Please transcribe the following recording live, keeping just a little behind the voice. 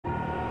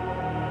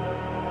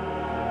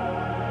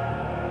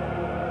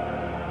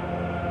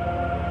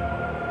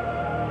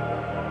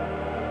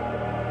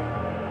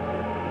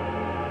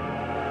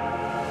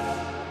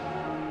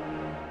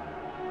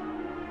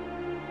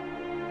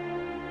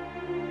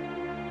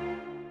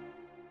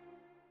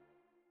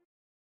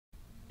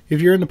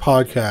If you're into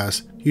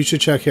podcasts, you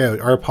should check out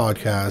our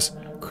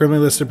podcast,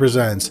 Criminally Listed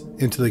Presents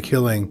Into the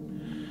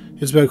Killing.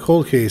 It's about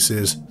cold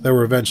cases that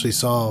were eventually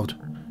solved.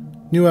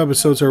 New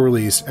episodes are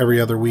released every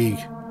other week.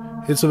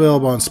 It's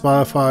available on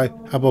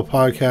Spotify, Apple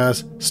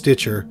Podcasts,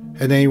 Stitcher,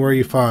 and anywhere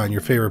you find your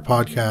favorite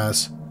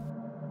podcasts.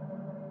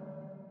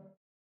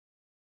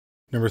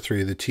 Number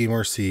 3. The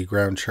Timor Sea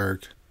Ground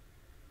Shark.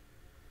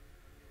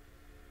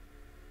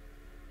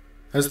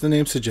 As the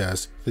name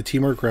suggests, the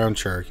Timor ground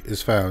shark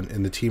is found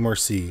in the Timor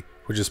Sea,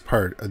 which is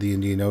part of the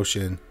Indian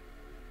Ocean.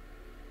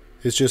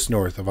 It's just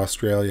north of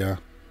Australia.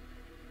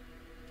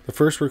 The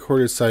first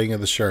recorded sighting of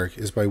the shark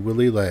is by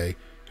Willie Ley,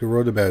 who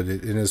wrote about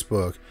it in his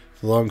book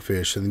The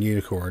Lungfish and the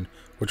Unicorn,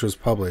 which was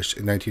published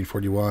in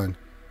 1941.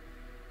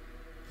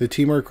 The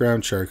Timor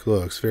ground shark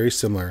looks very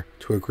similar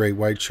to a great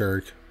white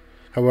shark.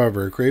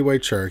 However, a great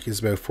white shark is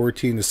about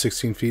 14 to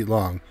 16 feet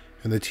long,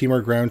 and the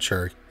Timor ground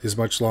shark is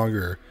much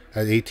longer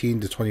at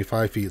 18 to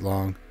 25 feet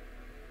long.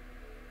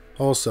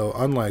 Also,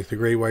 unlike the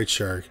great white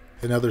shark,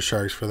 and other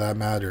sharks for that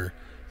matter,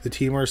 the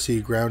Timor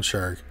Sea ground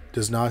shark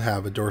does not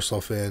have a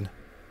dorsal fin.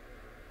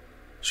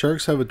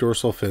 Sharks have a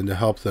dorsal fin to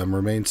help them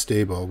remain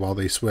stable while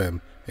they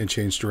swim and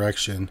change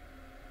direction.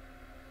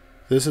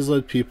 This has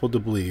led people to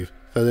believe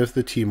that if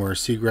the Timor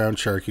Sea ground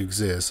shark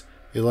exists,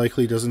 it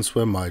likely doesn't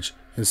swim much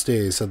and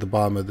stays at the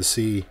bottom of the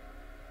sea.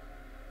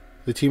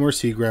 The Timor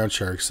Sea ground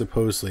shark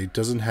supposedly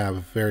doesn't have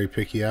a very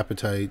picky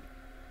appetite.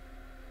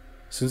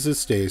 Since it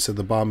stays at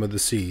the bottom of the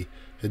sea,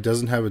 it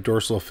doesn't have a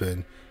dorsal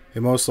fin,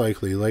 it most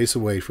likely lays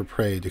away for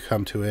prey to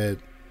come to it.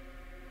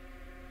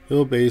 It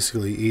will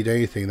basically eat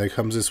anything that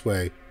comes its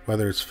way,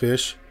 whether it's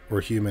fish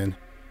or human.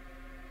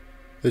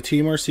 The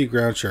Timor Sea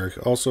ground shark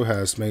also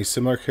has many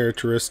similar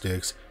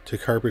characteristics to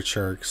carpet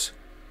sharks.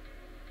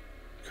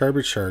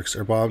 Carpet sharks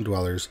are bottom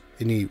dwellers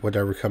and eat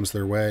whatever comes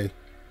their way.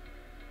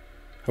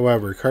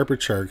 However,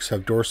 carpet sharks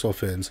have dorsal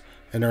fins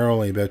and are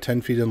only about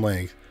 10 feet in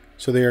length,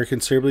 so they are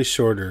considerably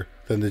shorter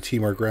than the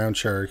Timor ground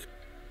shark.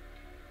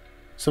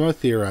 Some have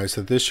theorized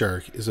that this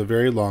shark is a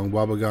very long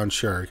wobbegong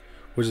shark,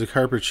 which is a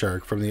carpet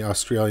shark from the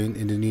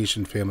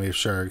Australian-Indonesian family of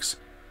sharks.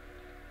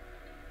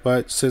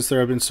 But since there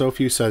have been so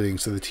few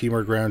sightings of the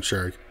Timor ground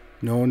shark,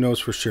 no one knows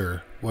for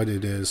sure what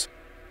it is.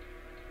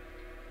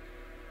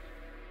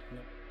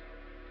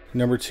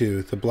 Number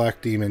 2. The Black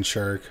Demon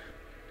Shark.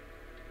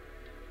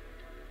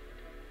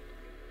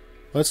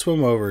 Let's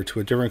swim over to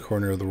a different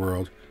corner of the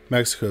world,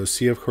 Mexico's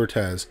Sea of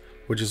Cortez,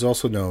 which is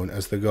also known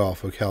as the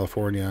Gulf of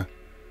California.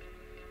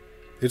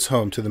 It's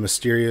home to the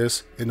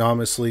mysterious and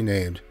ominously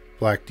named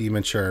Black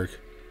Demon Shark.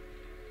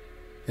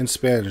 In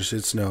Spanish,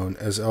 it's known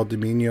as El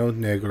Demonio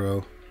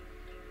Negro.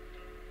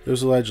 It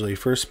was allegedly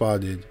first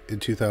spotted in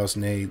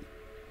 2008.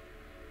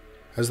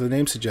 As the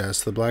name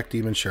suggests, the Black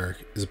Demon Shark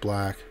is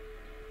black.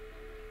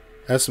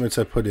 Estimates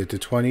have put it to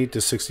 20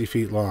 to 60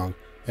 feet long,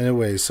 and it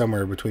weighs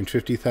somewhere between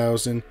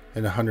 50,000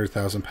 and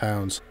 100,000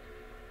 pounds.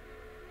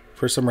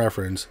 For some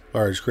reference,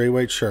 large great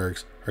white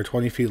sharks are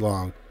 20 feet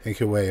long and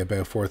can weigh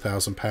about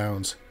 4,000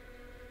 pounds.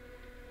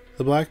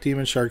 The Black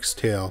Demon Shark's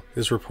tail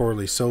is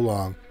reportedly so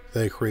long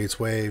that it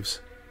creates waves.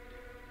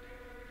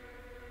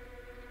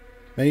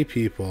 Many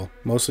people,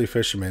 mostly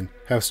fishermen,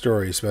 have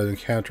stories about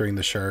encountering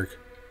the shark.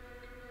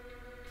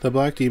 The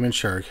Black Demon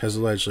Shark has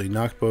allegedly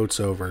knocked boats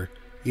over,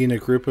 eaten a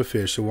group of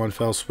fish in one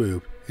fell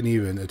swoop, and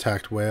even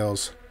attacked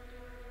whales.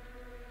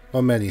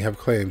 While many have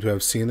claimed to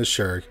have seen the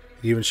shark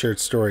and even shared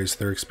stories of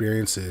their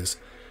experiences,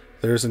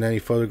 there isn't any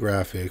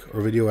photographic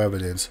or video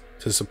evidence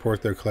to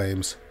support their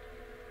claims.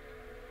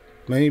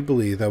 Many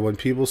believe that when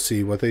people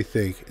see what they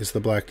think is the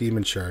Black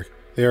Demon Shark,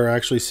 they are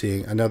actually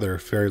seeing another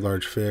very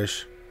large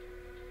fish.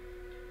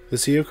 The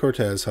Sea of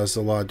Cortez has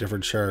a lot of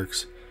different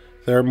sharks.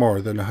 There are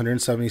more than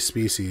 170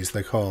 species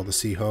that call the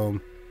sea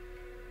home.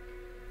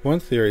 One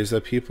theory is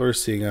that people are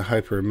seeing a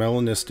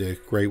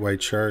hypermelanistic great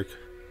white shark.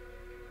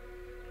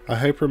 A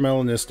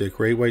hypermelanistic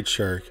great white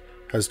shark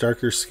has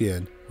darker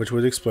skin, which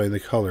would explain the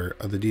color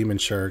of the demon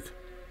shark.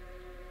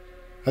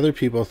 Other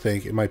people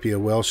think it might be a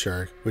whale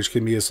shark, which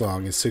can be as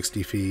long as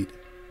 60 feet.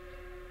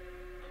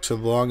 So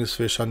the longest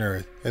fish on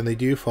Earth, and they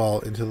do fall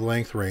into the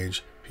length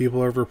range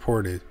people have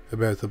reported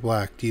about the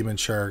Black Demon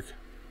Shark.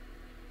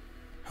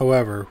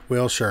 However,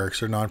 whale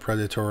sharks are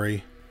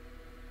non-predatory.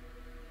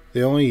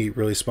 They only eat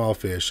really small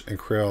fish and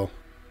krill,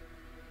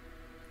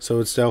 so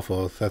it's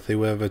doubtful that they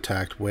would have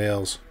attacked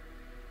whales.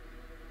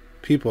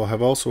 People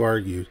have also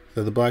argued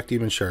that the Black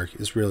Demon Shark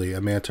is really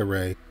a manta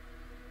ray.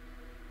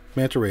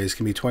 Manta rays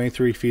can be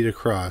 23 feet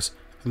across,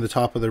 and the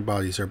top of their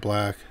bodies are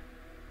black.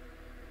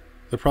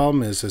 The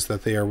problem is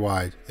that they are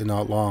wide and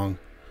not long.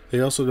 They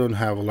also don't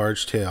have a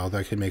large tail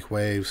that can make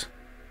waves.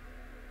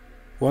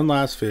 One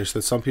last fish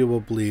that some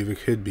people believe it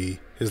could be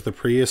is the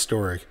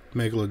prehistoric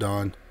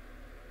megalodon.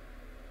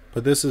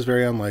 But this is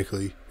very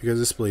unlikely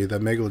because it's believed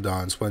that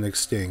megalodons went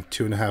extinct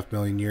 2.5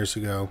 million years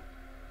ago.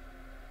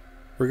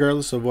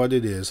 Regardless of what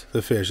it is,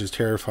 the fish is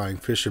terrifying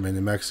fishermen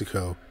in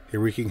Mexico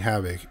and wreaking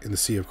havoc in the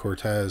Sea of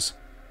Cortez.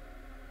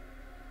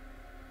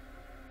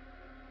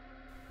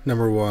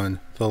 Number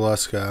 1. The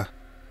Lusca.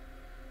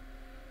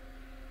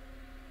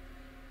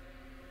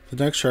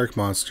 The next shark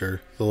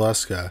monster, the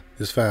Lusca,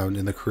 is found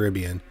in the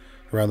Caribbean,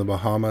 around the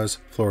Bahamas,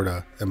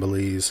 Florida, and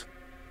Belize.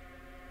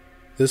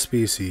 This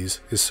species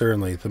is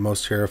certainly the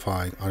most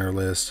terrifying on our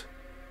list.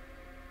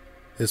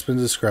 It's been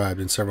described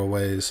in several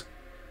ways.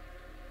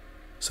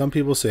 Some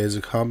people say it's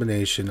a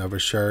combination of a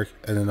shark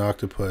and an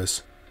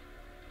octopus.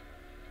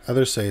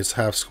 Others say it's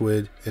half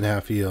squid and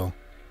half eel.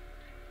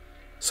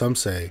 Some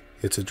say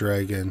it's a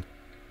dragon,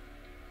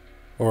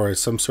 or it's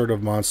some sort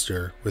of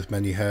monster with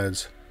many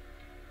heads.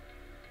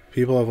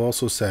 People have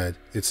also said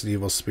it's an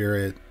evil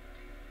spirit.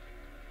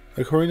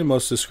 According to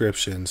most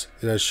descriptions,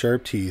 it has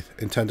sharp teeth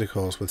and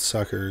tentacles with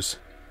suckers.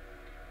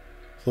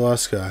 The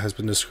Lusca has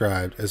been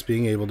described as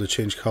being able to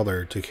change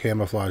color to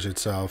camouflage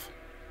itself.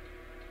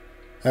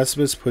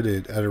 Estimates put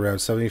it at around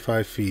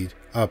 75 feet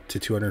up to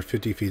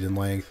 250 feet in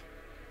length.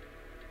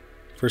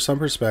 For some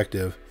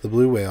perspective, the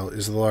blue whale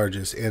is the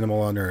largest animal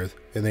on Earth,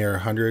 and they are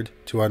 100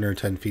 to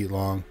 110 feet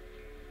long.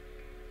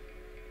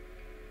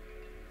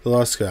 The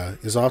Lusca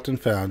is often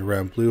found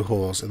around blue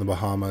holes in the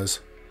Bahamas,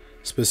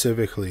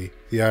 specifically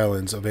the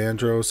islands of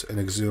Andros and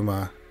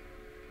Exuma.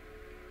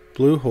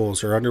 Blue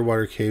holes are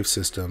underwater cave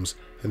systems,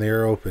 and they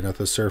are open at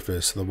the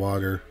surface of the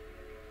water.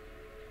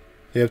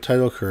 They have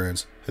tidal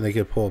currents, and they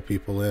can pull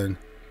people in.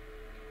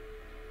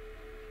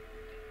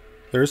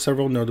 There are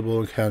several notable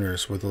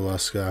encounters with the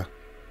Lusca.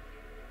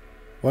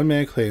 One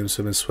man claims to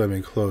have been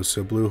swimming close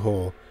to a blue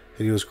hole,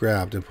 and he was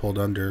grabbed and pulled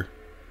under.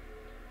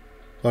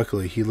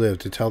 Luckily, he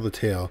lived to tell the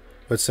tale,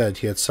 but said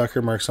he had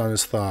sucker marks on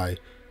his thigh,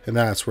 and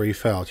that's where he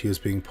felt he was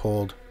being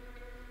pulled.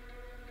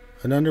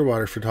 An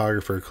underwater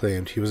photographer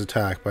claimed he was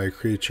attacked by a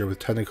creature with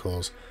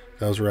tentacles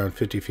that was around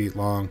 50 feet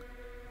long.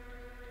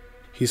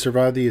 He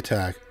survived the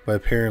attack, but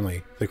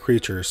apparently the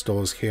creature stole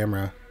his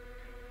camera.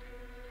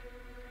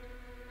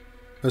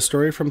 A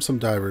story from some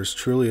divers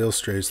truly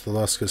illustrates the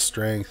Lusca's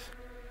strength.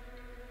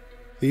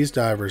 These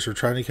divers were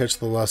trying to catch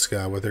the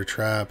Lusca with their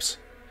traps.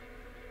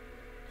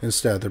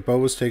 Instead, their boat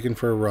was taken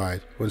for a ride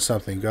when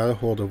something got a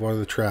hold of one of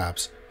the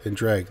traps and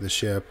dragged the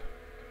ship.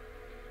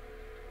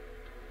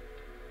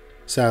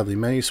 Sadly,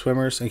 many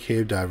swimmers and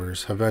cave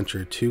divers have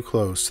ventured too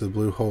close to the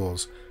blue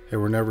holes and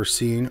were never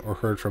seen or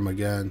heard from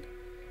again.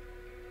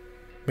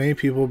 Many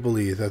people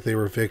believe that they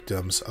were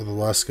victims of the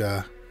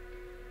Lusca.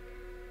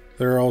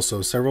 There are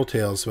also several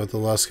tales about the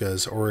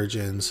Lusca's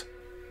origins.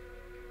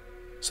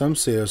 Some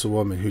say it was a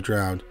woman who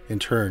drowned and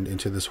turned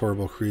into this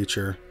horrible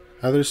creature.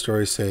 Other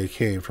stories say it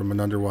came from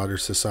an underwater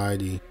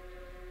society.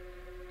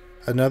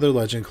 Another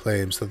legend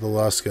claims that the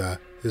Lusca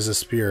is the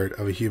spirit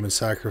of a human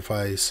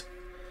sacrifice.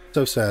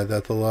 Some have said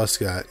that the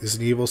Lusca is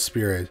an evil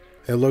spirit,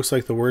 and it looks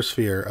like the worst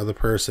fear of the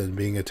person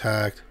being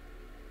attacked.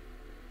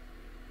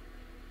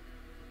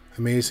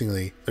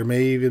 Amazingly, there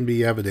may even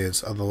be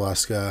evidence of the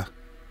Lusca.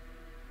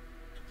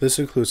 This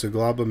includes a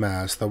glob of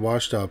mass that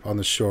washed up on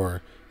the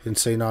shore in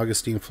St.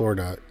 Augustine,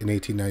 Florida in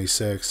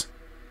 1896.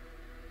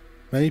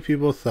 Many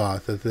people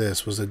thought that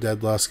this was a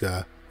dead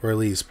Lusca, or at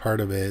least part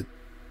of it.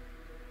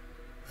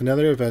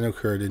 Another event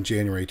occurred in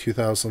January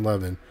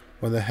 2011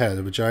 when the head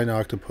of a giant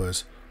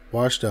octopus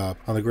washed up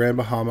on the Grand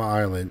Bahama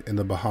Island in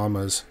the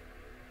Bahamas.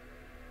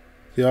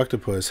 The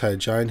octopus had a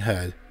giant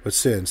head, but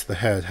since the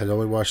head had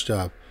only washed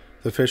up,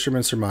 the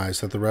fishermen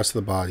surmised that the rest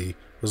of the body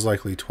was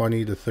likely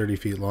 20 to 30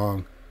 feet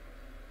long.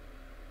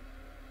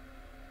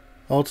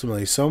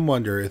 Ultimately, some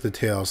wonder if the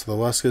tales of the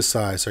Lusca's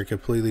size are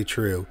completely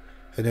true,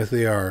 and if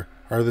they are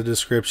the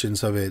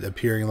descriptions of it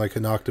appearing like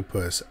an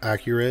octopus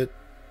accurate?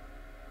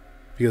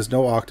 Because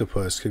no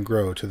octopus can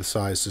grow to the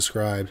size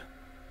described.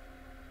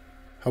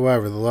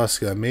 However, the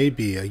Lusca may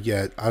be a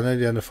yet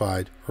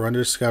unidentified or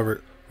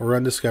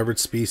undiscovered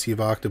species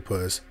of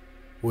octopus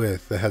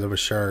with the head of a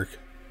shark.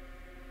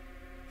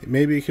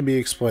 Maybe it can be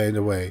explained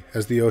away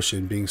as the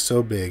ocean being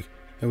so big,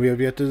 and we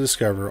have yet to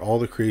discover all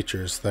the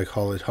creatures that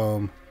call it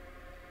home.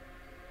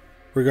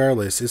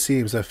 Regardless, it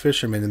seems that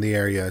fishermen in the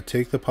area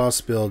take the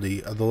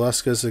possibility of the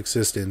Lusca's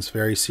existence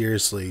very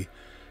seriously,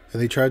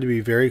 and they try to be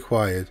very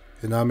quiet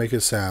and not make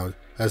a sound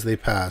as they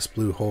pass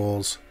blue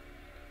holes.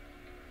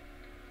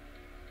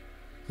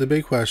 The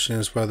big question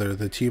is whether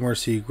the Timor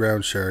Sea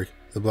ground shark,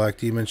 the black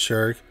demon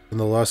shark, and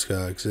the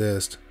Lusca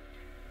exist.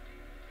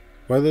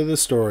 Whether the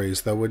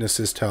stories that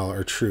witnesses tell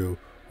are true,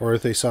 or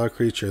if they saw a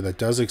creature that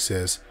does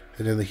exist,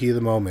 and in the heat of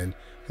the moment,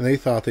 and they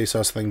thought they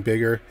saw something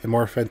bigger and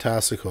more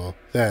fantastical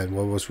than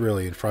what was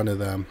really in front of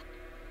them.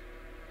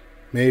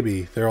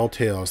 Maybe they're all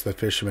tales that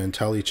fishermen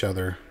tell each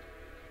other.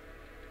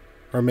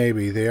 Or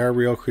maybe they are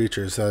real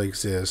creatures that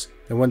exist,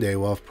 and one day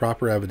we'll have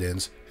proper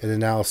evidence and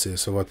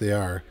analysis of what they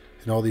are,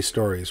 and all these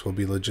stories will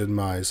be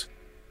legitimized.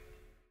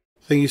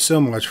 Thank you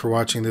so much for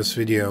watching this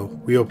video.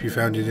 We hope you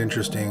found it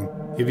interesting.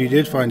 If you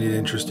did find it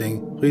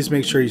interesting, please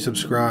make sure you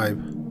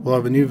subscribe. We'll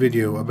have a new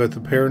video about the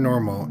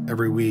paranormal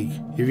every week.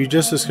 If you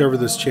just discovered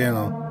this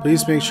channel,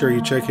 please make sure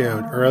you check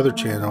out our other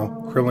channel,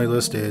 Criminally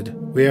Listed.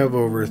 We have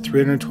over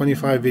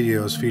 325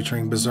 videos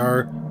featuring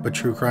bizarre but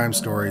true crime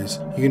stories.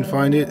 You can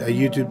find it at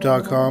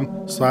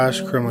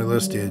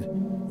youtube.com/criminallylisted.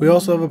 We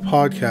also have a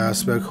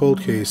podcast about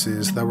cold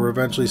cases that were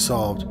eventually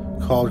solved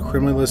called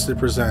Criminally Listed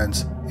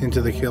Presents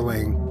Into the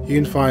Killing.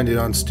 You can find it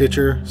on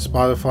Stitcher,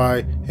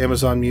 Spotify,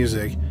 Amazon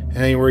Music, and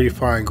anywhere you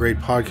find great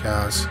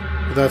podcasts.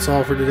 But that's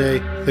all for today.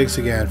 Thanks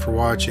again for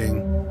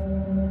watching.